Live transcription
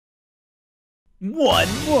1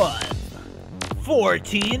 month,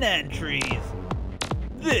 14 entries.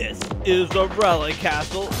 This is the Relic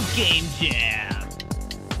Castle Game Jam.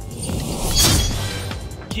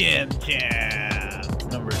 Jam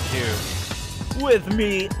number 2. With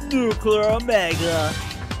me, NuclearOmega.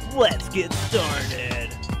 Let's get started.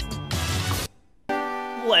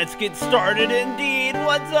 Let's get started indeed.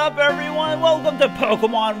 What's up, everyone? Welcome to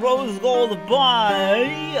Pokémon Rose Gold by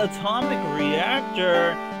Atomic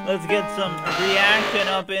Reactor. Let's get some reaction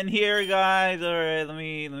up in here, guys. All right, let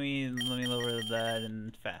me lower that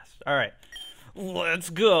and fast. All right, let's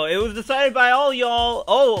go. It was decided by all y'all.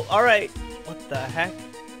 Oh, all right. What the heck?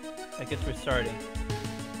 I guess we're starting.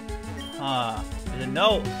 There's a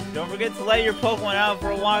note. Don't forget to let your Pokemon out for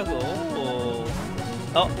a walk.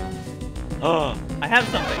 Oh, I have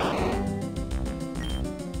something.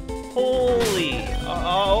 Holy.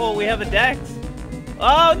 Oh, we have a Dex.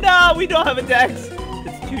 Oh no, we don't have a Dex.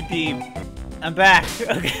 It's too deep. I'm back.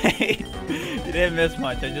 Okay. You didn't miss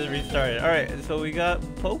much. I just restarted. Alright, so we got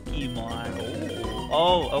Pokemon.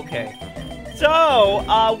 Oh, okay. So,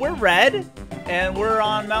 we're red, and we're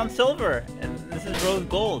on Mount Silver, and this is Rose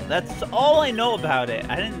Gold. That's all I know about it.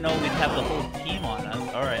 I didn't know we'd have the whole team on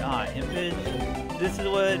us. Alright, Image. This is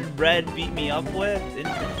what red beat me up with. Is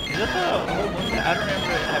that the whole one? I don't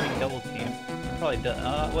remember having double team. Probably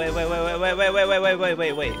does. Wait.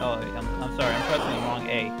 Oh, I'm sorry. I'm pressing the wrong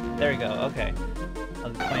A. There we go. Okay. I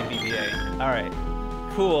was playing BBA. All right.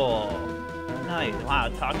 Cool. Nice. Wow.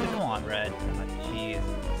 Talk to come on, red. Oh, jeez.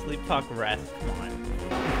 Sleep, talk, rest. Come on.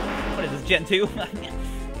 What is this, Gen 2?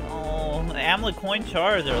 Oh, the Amulet Coin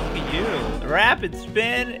Charizard. Look at you. The Rapid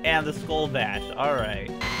Spin and the Skull Bash. All right.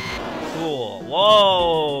 Cool.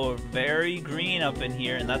 Whoa, very green up in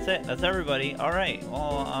here, and that's it. That's everybody. All right.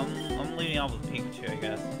 Well, I'm leaving off with Peegeray, I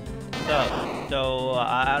guess. So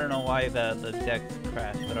I don't know why the deck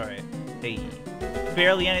crashed, but all right. Hey,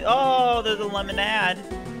 barely any. Oh, there's a lemonade.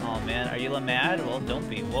 Oh man, are you mad? Well, don't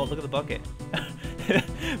be. Well, look at the bucket.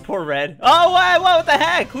 Poor red. Oh, what the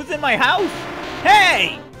heck? Who's in my house?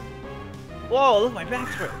 Hey! Whoa, look, my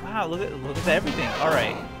back's hurt. Wow, look at everything. All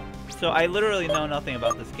right. So I literally know nothing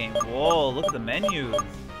about this game. Whoa, look at the menus.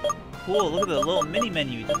 Cool, look at the little mini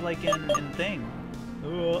menu, just like in Thing.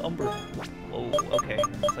 Umber. Whoa, okay,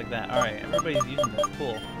 just like that. Alright, everybody's using this.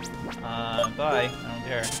 Cool. Bye. I don't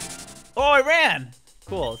care. Oh, I ran!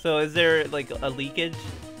 Cool, so is there like a leakage?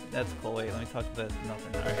 That's cool. Wait, let me talk to this.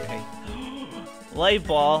 Nothing. Alright, hey. Light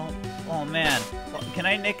Ball. Oh man. Can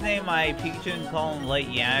I nickname my Pikachu and call him Light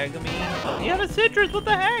Yagami? Oh, you have a citrus, what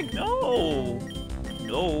the heck? No!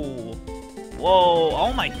 No. Whoa.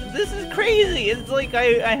 Oh my. This is crazy. It's like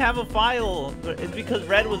I have a file. It's because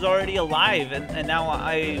Red was already alive and now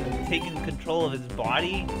I've taken control of his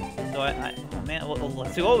body. So oh man. Well,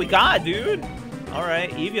 let's see what we got, dude.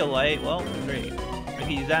 Alright. Eviolite. Well, great. I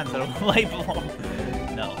can use that instead of Light Ball.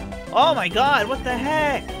 No. Oh my god. What the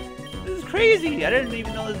heck? This is crazy. I didn't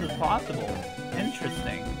even know this was possible.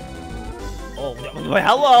 Interesting. Oh,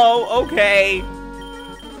 hello. Okay.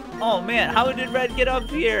 Oh man, how did Red get up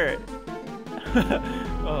here?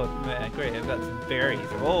 Oh man, great, I've got some berries.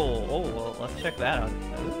 Oh, well, let's check that out.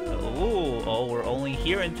 Oh, we're only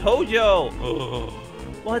here in Tojo.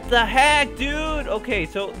 What the heck, dude? Okay,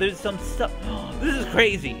 so there's some stuff. This is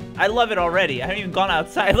crazy. I love it already. I haven't even gone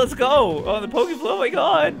outside. Let's go. Oh, the Pokeflow, oh my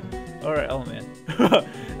god. All right, oh man.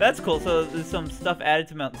 That's cool. So there's some stuff added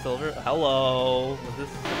to Mount Silver. Hello. Was this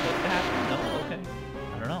supposed to happen? No, okay.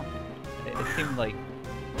 I don't know. It seemed like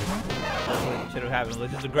that's what should have happened.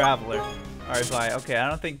 It's just a Graveler. Alright, bye. Okay, I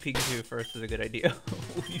don't think Pikachu first is a good idea.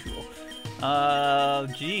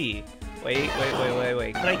 Gee. Wait.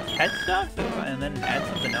 Could I catch stuff and then add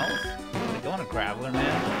something else? I don't want a Graveler,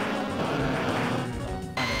 man.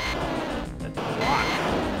 That's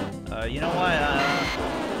blocked. You know what?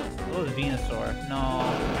 What was Venusaur? No.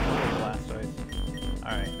 Blastoise.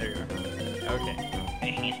 Alright, there you are. Okay.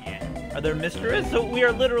 Are there Misterists? So we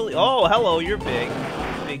are literally. Oh, hello, you're big.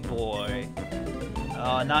 Big boy.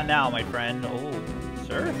 Not now, my friend. Oh,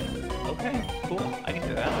 surf? Okay, cool. I can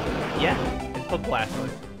do that. Yeah, it's called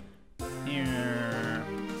Blastoise. Here.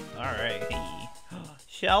 Alright.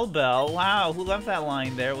 Shell Bell. Wow, who left that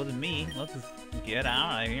line there? It wasn't me. Let's just get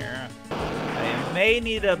out of here. I may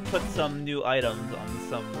need to put some new items on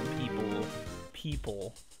some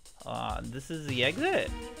people. This is the exit.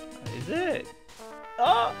 Is it?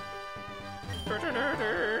 Oh!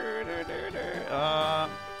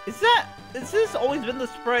 Is this always been the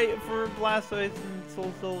sprite for Blastoise and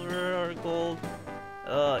Soul Silver or Gold?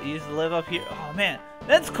 He used to live up here. Oh man,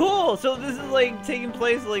 that's cool. So this is like taking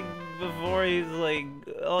place like before he's like,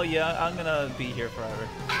 oh yeah, I'm gonna be here forever.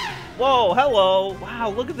 Whoa, hello. Wow,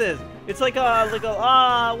 look at this. It's like what's the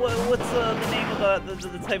name of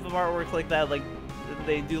the type of artwork like that? Like,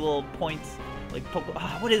 they do little points, like,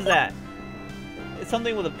 what is that? It's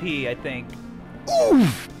something with a P, I think.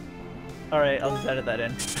 Oof. All right, I'll just edit that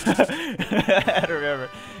in. I don't remember.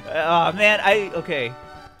 Oh, man, okay.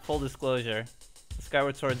 Full disclosure.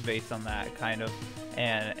 Skyward Sword's based on that, kind of.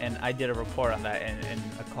 And I did a report on that in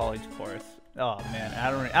a college course. Oh, man, I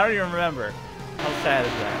don't even remember. How sad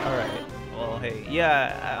is that? All right. Well, hey,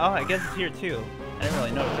 yeah. Oh, I guess it's here, too. I didn't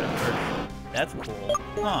really notice it at first. That's cool.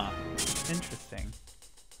 Huh. Interesting.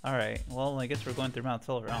 All right. Well, I guess we're going through Mount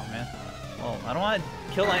Silver. Oh, man. Well, I don't want to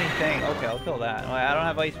kill anything. Okay, I'll kill that. Well, I don't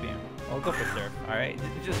have Ice Beam. I'll go for Surf. All right?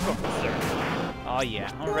 Just go for Surf. Oh, yeah.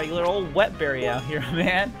 I'm a regular old Wetberry out here,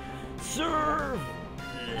 man. Surf!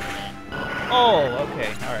 Oh,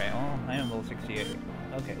 okay. All right. Well, I am level 68.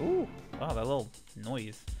 Okay. Ooh. Wow, that little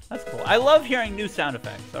noise. That's cool. I love hearing new sound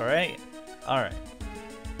effects, all right? All right.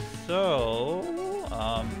 So,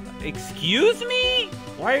 excuse me?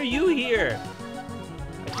 Why are you here?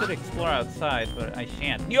 I should explore outside, but I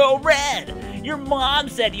shan't. Yo, Red! Your mom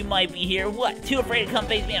said you might be here. What, too afraid to come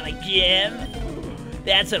face me on a gym?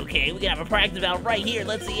 That's okay. We can have a practice battle right here.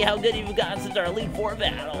 Let's see how good you've gotten since our Elite Four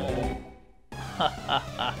battle. Ha ha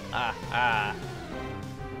ha ha ha.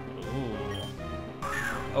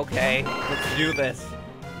 Ooh. Okay, let's do this.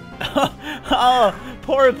 Oh,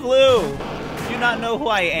 poor Blue. Do you not know who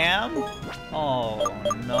I am? Oh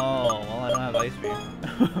no. Well, I don't have Ice Beam.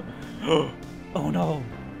 Oh no.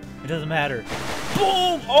 It doesn't matter.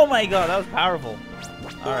 Boom! Oh my god, that was powerful.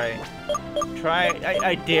 Alright. Try.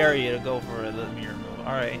 I dare you to go for the mirror move.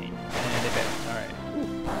 Alright. And it hits. Alright.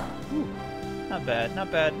 Ooh. Ooh. Not bad.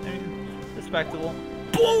 Not bad. I mean, respectable.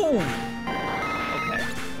 Boom! Okay.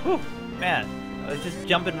 Whew. Man. I was just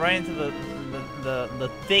jumping right into the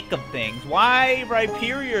thick of things. Why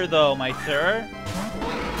Rhyperior though, my sir?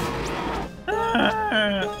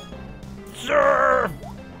 Sir!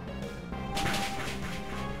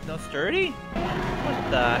 No sturdy? What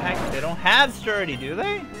the heck? They don't have sturdy, do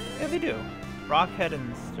they? Yeah, they do. Rockhead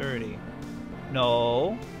and sturdy.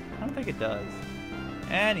 No, I don't think it does.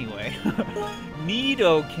 Anyway,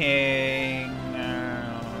 Nidoking.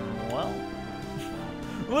 Well,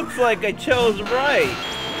 looks like I chose right.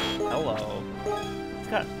 Hello. It's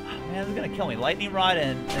got. Oh, man, it's gonna kill me. Lightning Rod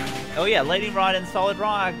and oh yeah, Lightning Rod and Solid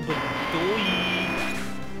Rock.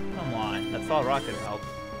 Come on, that Solid Rock could help.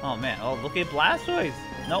 Oh man. Oh, look at Blastoise.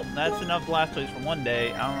 Nope, that's enough Blastoise for one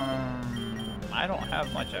day. I don't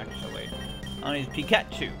have much actually. I'll use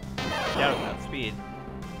Pikachu. Get out of that speed.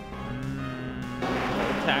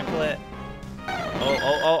 Tackle it.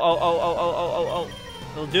 Oh.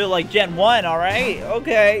 We'll do it like Gen 1, alright?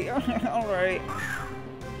 Okay. Alright.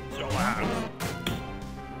 So loud.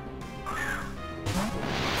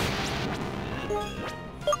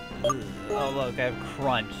 Oh look, I have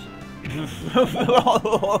Crunch.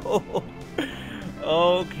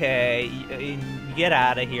 Okay, get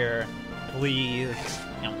out of here, please.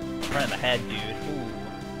 In front of the head, dude. Ooh.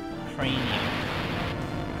 Cranium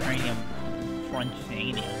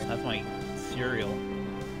Crunchanium. That's my cereal.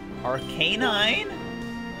 Arcanine?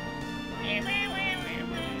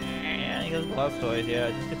 Yeah, he goes Blastoise,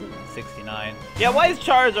 yeah, just get to 69. Yeah, why is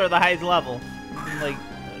Charizard the highest level? Like,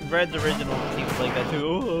 Red's original seems like that too.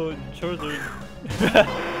 Oh, Charizard.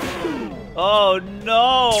 Oh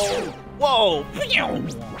no! Whoa!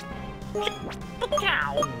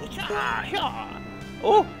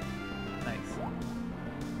 Oh! Nice.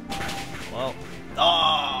 Well.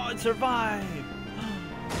 Oh! It survived!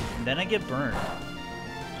 And then I get burned.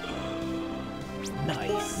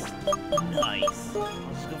 Nice. Nice.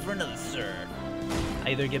 Let's go for another serve.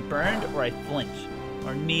 I either get burned or I flinch.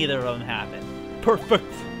 Or neither of them happen.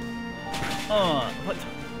 Perfect! What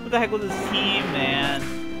the heck was this team, man?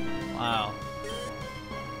 Wow.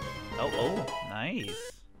 Oh,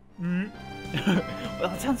 nice. Well,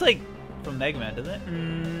 it sounds like from Mega Man, doesn't it?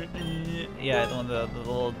 Yeah, the one the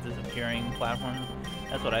little disappearing platforms.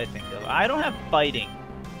 That's what I think of. I don't have fighting.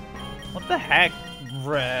 What the heck,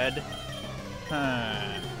 Red?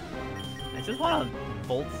 I just want to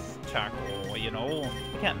Volt Tackle, you know?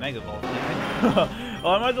 You can't Mega Volt, can I?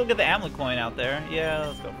 Oh, I might as well get the Amulet Coin out there. Yeah,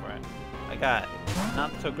 let's go for it. I got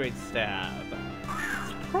not so great stab.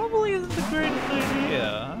 This probably isn't the greatest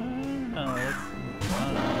idea. I don't know. Let's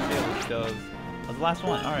see how this goes. That was the last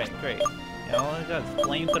one. Alright, great. You know, I got this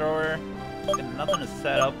flamethrower. Got nothing to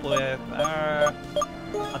set up with.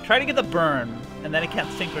 I'll try to get the burn, and then it can't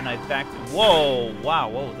synchronize back to. Whoa! Wow,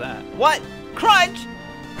 what was that? What? Crunch!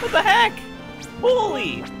 What the heck?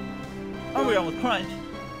 Holy! Are we on with Crunch?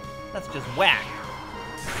 That's just whack.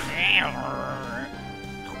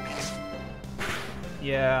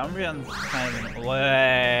 Yeah, Umbreon's kind of...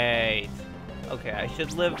 Wait. Okay, I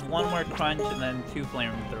should live one more crunch and then 2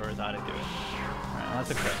 flamethrowers ought to do it. Alright, well,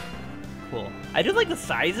 that's okay. Cool. I do like the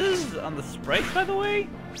sizes on the sprites, by the way.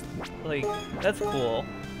 Like, that's cool.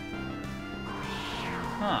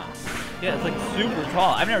 Huh. Yeah, it's like super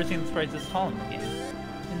tall. I've never seen the sprites this tall in the game.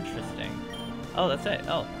 Interesting. Oh, that's it.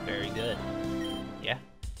 Oh, very good. Yeah.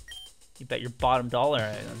 You bet your bottom dollar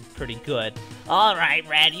I'm pretty good. Alright,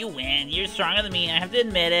 Red, you win. You're stronger than me, I have to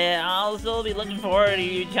admit it. I'll still be looking forward to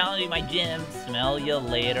you challenging my gym. Smell you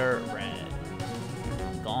later, Red.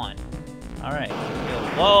 Gone. Alright.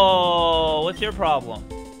 Whoa, what's your problem?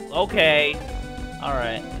 Okay.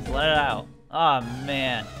 Alright, just let it out. Oh,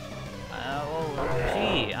 man.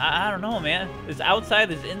 Gee, I don't know, man. There's outside,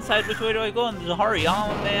 there's inside. Which way do I go? And there's a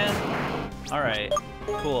Hariyama, man. Alright,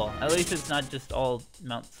 cool. At least it's not just all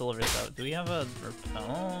Mount Silver's out. Do we have a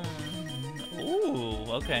repel?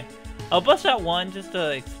 Ooh, okay. I'll bust out one just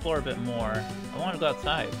to explore a bit more. I want to go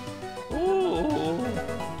outside. Ooh.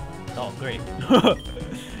 Oh, great.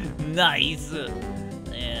 Nice.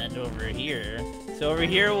 And over here. So over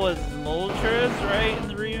here was Moltres, right, in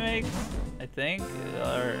the remakes? I think,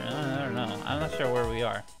 or I don't know. I'm not sure where we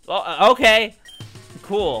are. Oh, okay,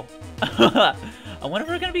 cool. I wonder if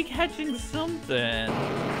we're gonna be catching something.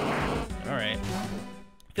 All right.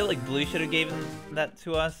 I feel like Blue should have given that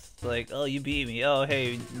to us. Like, oh, you beat me. Oh,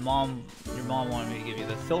 hey, mom, your mom wanted me to give you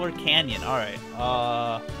the Silver Canyon. All right.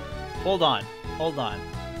 Hold on.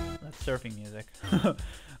 That's surfing music.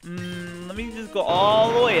 Let me just go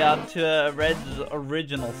all the way up to Red's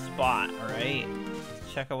original spot. All right.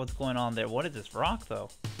 Check out what's going on there. What is this rock though?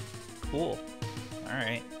 Cool.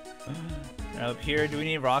 Alright. Up here, do we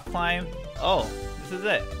need rock climb? Oh, this is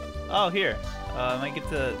it. Oh, here. Might get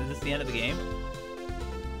to, is this the end of the game?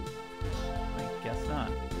 I guess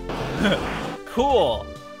not. Cool.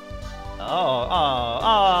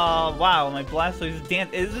 Oh, wow, my Blastoise is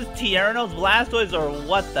dance. Is this Tierno's Blastoise or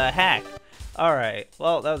what the heck? Alright,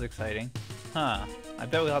 well, that was exciting. Huh. I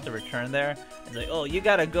bet we'll have to return there. It's like, oh, you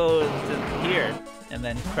gotta go to here. And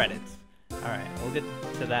then credits. Alright, we'll get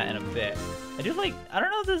to that in a bit. I do like, I don't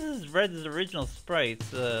know if this is Red's original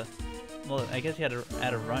sprites. Well, I guess you had to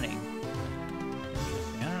add a running.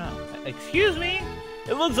 Interesting, I don't know. Excuse me?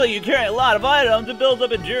 It looks like you carry a lot of items to build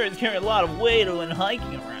up endurance, carry a lot of weight when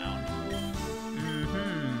hiking around.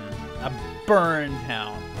 A burn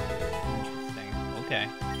town. Interesting, okay.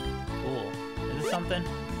 Cool. Is this something?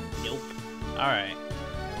 Nope. Alright.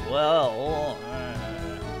 Well,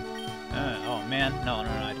 oh man, no, I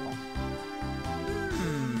don't. I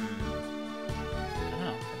don't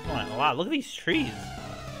know. I just wanna, wow, look at these trees.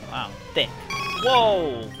 Wow, thick.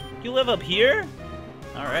 Whoa! You live up here?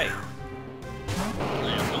 Alright.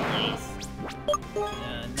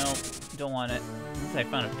 Nope, don't want it. Unless I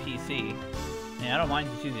found a PC. Yeah, I don't mind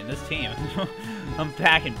just using this team. I'm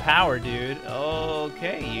packing power, dude.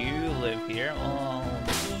 Okay, you live here. Oh,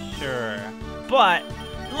 sure. But,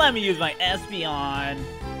 let me use my Espeon.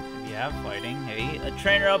 Yeah, fighting. Hey, a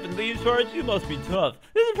trainer up in these parts? You must be tough.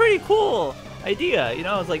 This is a pretty cool idea. You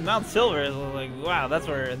know, it's like Mount Silver. It's like, wow, that's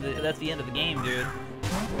the end of the game, dude.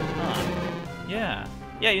 Huh. Yeah.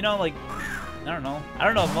 Yeah, you know, like, I don't know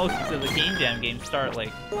if most of the Game Jam games start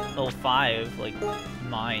like 05, like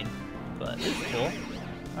mine. But this is cool.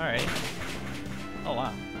 Alright. Oh,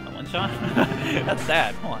 wow. A one shot? That's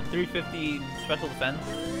sad. Come on. 350 special defense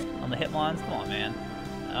on the Hitmons? Come on, man.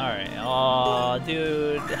 Alright. Oh,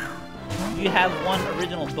 dude. You have one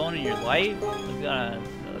original bone in your life?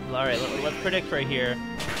 Alright, let's predict right here.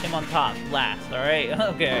 Him on top. Last. Alright?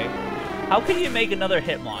 Okay. How can you make another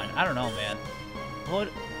Hitmon? I don't know, man. What?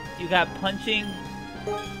 You got punching,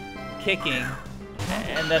 kicking,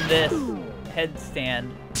 and then this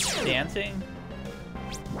headstand dancing?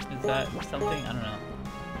 Is that something? I don't know.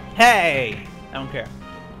 Hey! I don't care.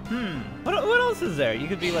 What else is there? You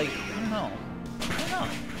could be like, I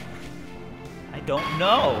don't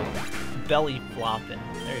know. Belly flopping.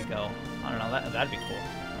 There you go. I don't know. That'd be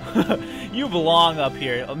cool. You belong up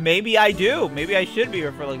here. Maybe I do. Maybe I should be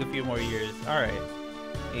here for like a few more years. Alright.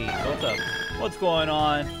 Hey, what's up? What's going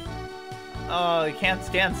on? Oh, you can't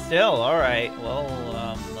stand still. Alright. Well,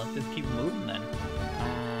 let's just keep moving then.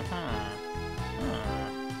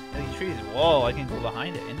 These trees. Whoa, I can go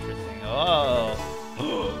behind it. Interesting. Oh.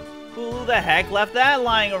 Who the heck left that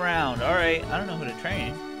lying around? Alright, I don't know who to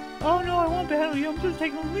train. Oh no, I won't battle you. I'm just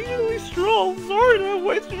taking a leisurely stroll. Sorry to have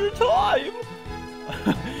wasted your time.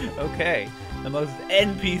 Okay, the most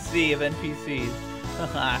NPC of NPCs.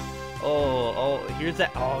 Oh, here's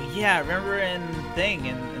that. Oh yeah, remember in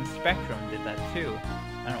Spectrum did that too.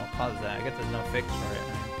 I don't know what caused that. I guess there's no fix for it.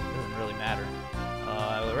 It doesn't really matter.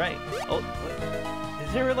 Right. Oh,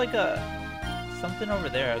 Is there like a something over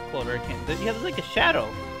there? A clover can. Yeah, there's like a shadow.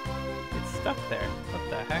 It's stuck there. What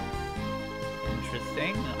the heck?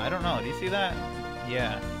 Interesting. I don't know. Do you see that?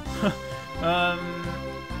 Yeah.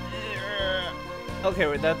 Okay,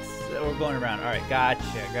 we're going around. All right, gotcha.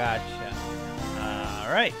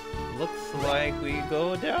 All right. Looks like we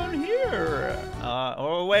go down here.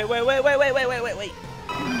 Oh wait.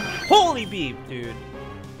 Holy beep, dude.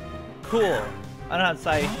 Cool. I don't have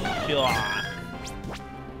sight shock.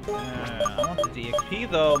 I want the DXP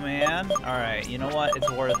though, man. Alright, you know what? It's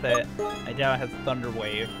worth it. I doubt it has Thunder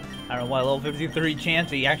Wave. I don't know what level 53 chance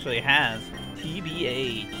he actually has.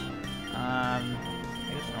 TBH. I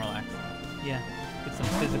guess Snorlax. Yeah. Get some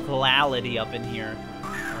physicality up in here.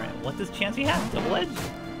 Alright, what does Chansey have? Double Edge?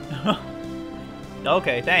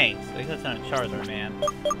 Okay, thanks. I guess that's not a Charizard, man.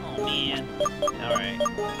 Oh, man. Alright.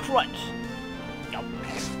 Crunch! Yup.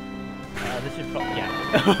 This should probably...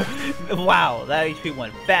 Yeah. Wow, that HP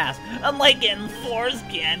went fast. Unlike in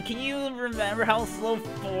 4th Gen. Can you remember how slow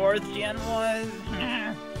 4th Gen was?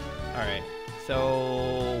 Alright.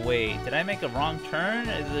 So, wait. Did I make a wrong turn?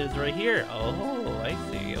 It's right here. Oh, I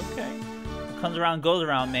see. Okay. What comes around goes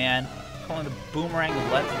around, man. Calling the boomerang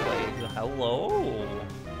of Let's Plays. Hello.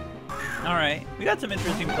 Alright, we got some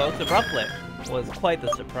interesting folks. The Rufflet was quite the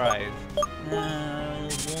surprise.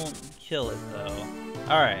 Won't kill it though.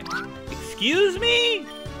 Alright. Excuse me?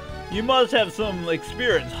 You must have some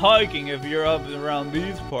experience hiking if you're up and around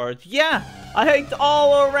these parts. Yeah, I hiked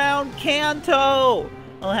all around Kanto.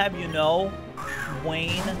 I'll have you know,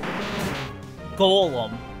 Wayne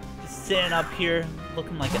Golem, just sitting up here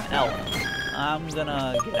looking like an elf. I'm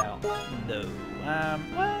gonna get out though. Well,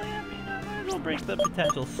 yeah. We'll break the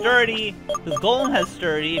potential. Sturdy! Because Golem has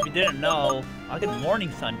Sturdy, if you didn't know. I'll get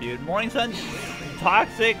Morning Sun, dude. Morning Sun,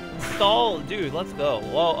 Toxic, Stall. Dude, let's go.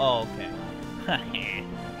 Whoa, oh, okay.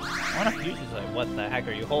 I want to Future's like, what the heck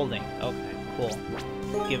are you holding? Okay,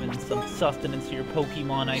 cool. Giving some sustenance to your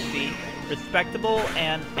Pokemon, I see. Respectable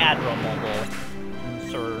and admirable,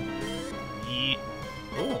 sir. Yeah.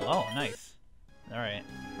 Ooh, oh, nice. Alright.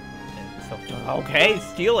 So, okay,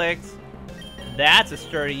 Steelix. That's a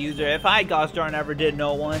sturdy user. If I, gosh darn, ever did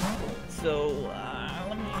know one. So,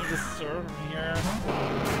 let me just serve here.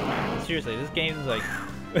 Seriously, this game is like...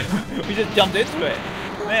 we just jumped into it.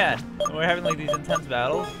 Man, we're having like these intense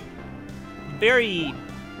battles. Very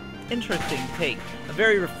interesting take. A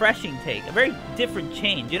very refreshing take. A very different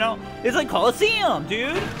change, you know? It's like Coliseum,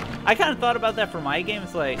 dude! I kind of thought about that for my game.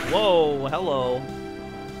 It's like, whoa, hello.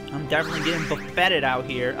 I'm definitely getting buffeted out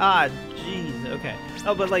here. Ah, jeez, okay.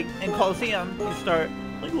 Oh, but like, in Coliseum, you start,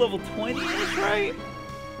 like, level 20-ish, right?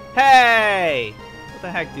 Hey! What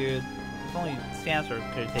the heck, dude? If only Sandstorm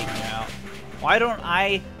could have taken you out. Why don't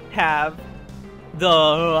I have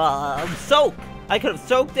the soak? I could have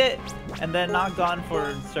soaked it, and then not gone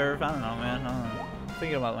for Surf. I don't know, man. I don't know. I'm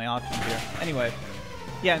thinking about my options here. Anyway.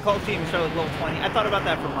 Yeah, in Coliseum, you start with level 20. I thought about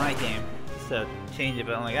that for my game, just to change it,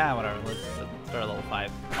 but I'm like, whatever, let's start at level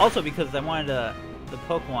 5. Also because I wanted the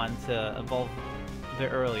Pokemon to evolve a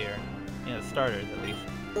bit earlier. You know, starters at least.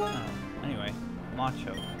 Oh, anyway,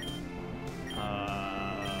 Macho.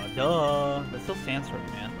 Duh. That's still Sandstorm,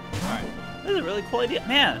 man. Alright. This is a really cool idea.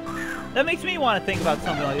 Man, that makes me want to think about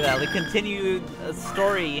something like that. Like, continue a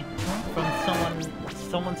story from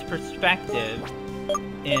someone's perspective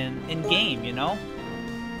in game, you know?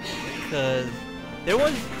 Because there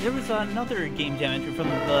was another Game Jam entry from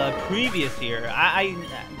the previous year. I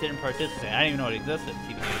didn't participate. I didn't even know it existed,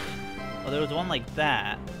 TBH. Well, there was one like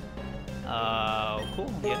that.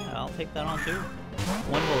 Cool. Yeah, I'll take that on too.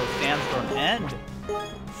 When will the Sandstorm end?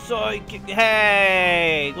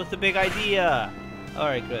 Hey! What's the big idea?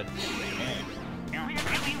 Alright, good.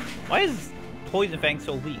 Why is Poison Fang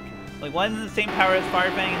so weak? Like, why isn't it the same power as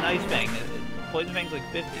Fire Fang and Ice Fang? Poison Fang's like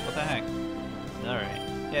 50. What the heck? Alright.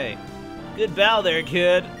 Yay. Good battle there,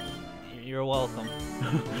 kid. You're welcome.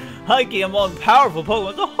 Hiking among powerful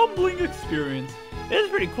Pokemon is a humbling experience. It is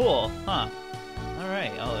pretty cool, huh?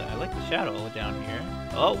 Alright. Oh, I like the shadow down here.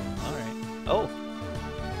 Oh, alright. Oh.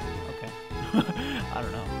 Okay. I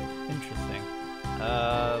don't know. Interesting.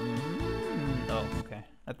 Oh, okay.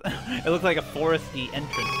 It looked like a foresty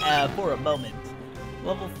entrance for a moment.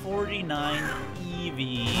 Level 49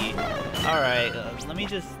 Eevee. Alright, let me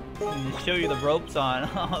just show you the ropes on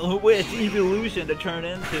which evolution to turn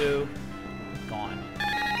into. It's gone.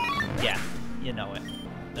 Yeah, you know it.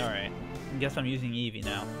 Alright. I guess I'm using Eevee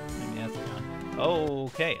now. Maybe that's gone.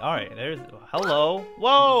 Okay, alright, there's... Hello!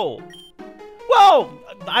 Whoa! Whoa!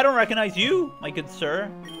 I don't recognize you, my good sir.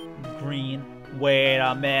 Green. Wait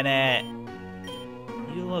a minute.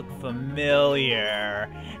 You look familiar.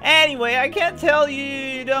 Anyway, I can't tell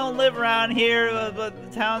you don't live around here, but the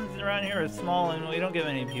towns around here are small and we don't get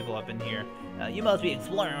many people up in here. You must be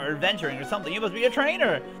exploring or adventuring or something. You must be a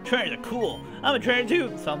trainer. Trainers are cool. I'm a trainer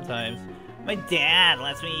too, sometimes. My dad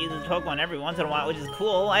lets me use his Pokemon every once in a while, which is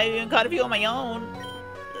cool. I even caught a few on my own.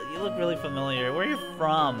 You look really familiar. Where are you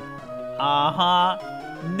from?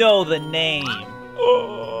 Know the name.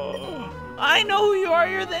 Oh, I know who you are.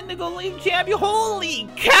 You're the Indigo League champion. Holy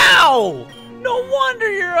cow! No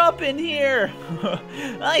wonder you're up in here.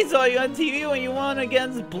 I saw you on TV when you won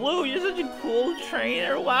against Blue. You're such a cool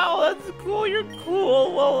trainer. Wow, that's cool. You're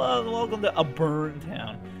cool. Well, welcome to a burn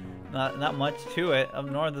town. Not much to it. Up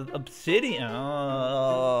north of Obsidian. Oh,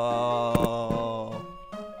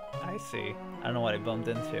 I see. I don't know what I bumped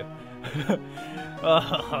into.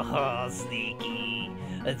 Oh, sneaky.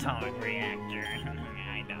 Atomic Reactor.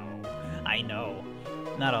 I know.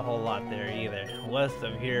 Not a whole lot there either. West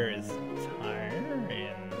of here is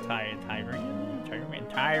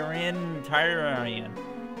Tyrian.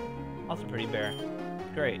 Also pretty bare.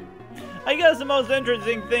 Great. I guess the most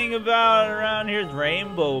interesting thing about around here is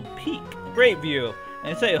Rainbow Peak. Great view.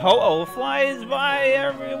 And they say Ho-Oh flies by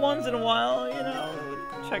every once in a while, you know,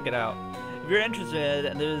 check it out. If you're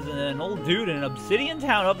interested, there's an old dude in an obsidian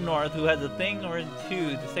town up north who has a thing or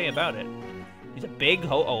two to say about it. He's a big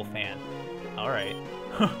Ho-Oh fan. Alright.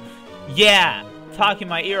 Yeah! Talking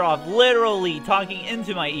my ear off. Literally talking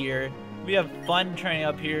into my ear. We have fun training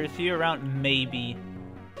up here. See you around, maybe.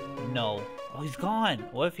 No. Oh, he's gone.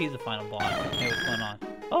 What if he's the final boss? Hey, what's going on?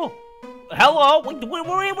 Oh! Hello!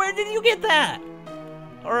 Where did you get that?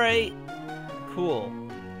 Alright. Cool.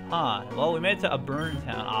 Huh. Well, we made it to a burn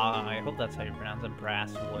town. I hope that's how you pronounce it.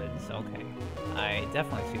 Brass Woods. Okay. I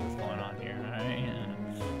definitely see what's going on here.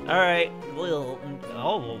 Alright. Well,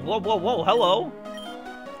 oh, whoa. Hello.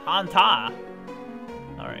 Hanta.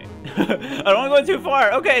 Alright. I don't want to go too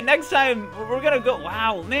far. Okay, next time we're gonna go.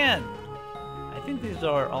 Wow, man. I think these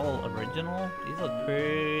are all original. These look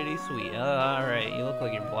pretty sweet. Alright, you look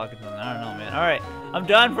like you're blocking them. I don't know, man. Alright, I'm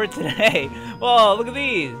done for today. Whoa, look at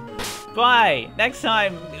these. Bye. Next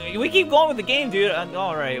time, we keep going with the game, dude.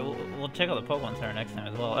 Alright, we'll check out the Pokemon Center next time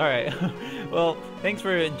as well. Alright. Well, thanks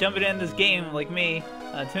for jumping in this game like me.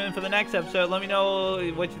 Tune in for the next episode. Let me know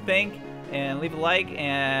what you think. And leave a like.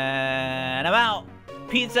 And I'm out.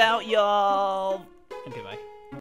 Peace out, y'all. Okay, bye.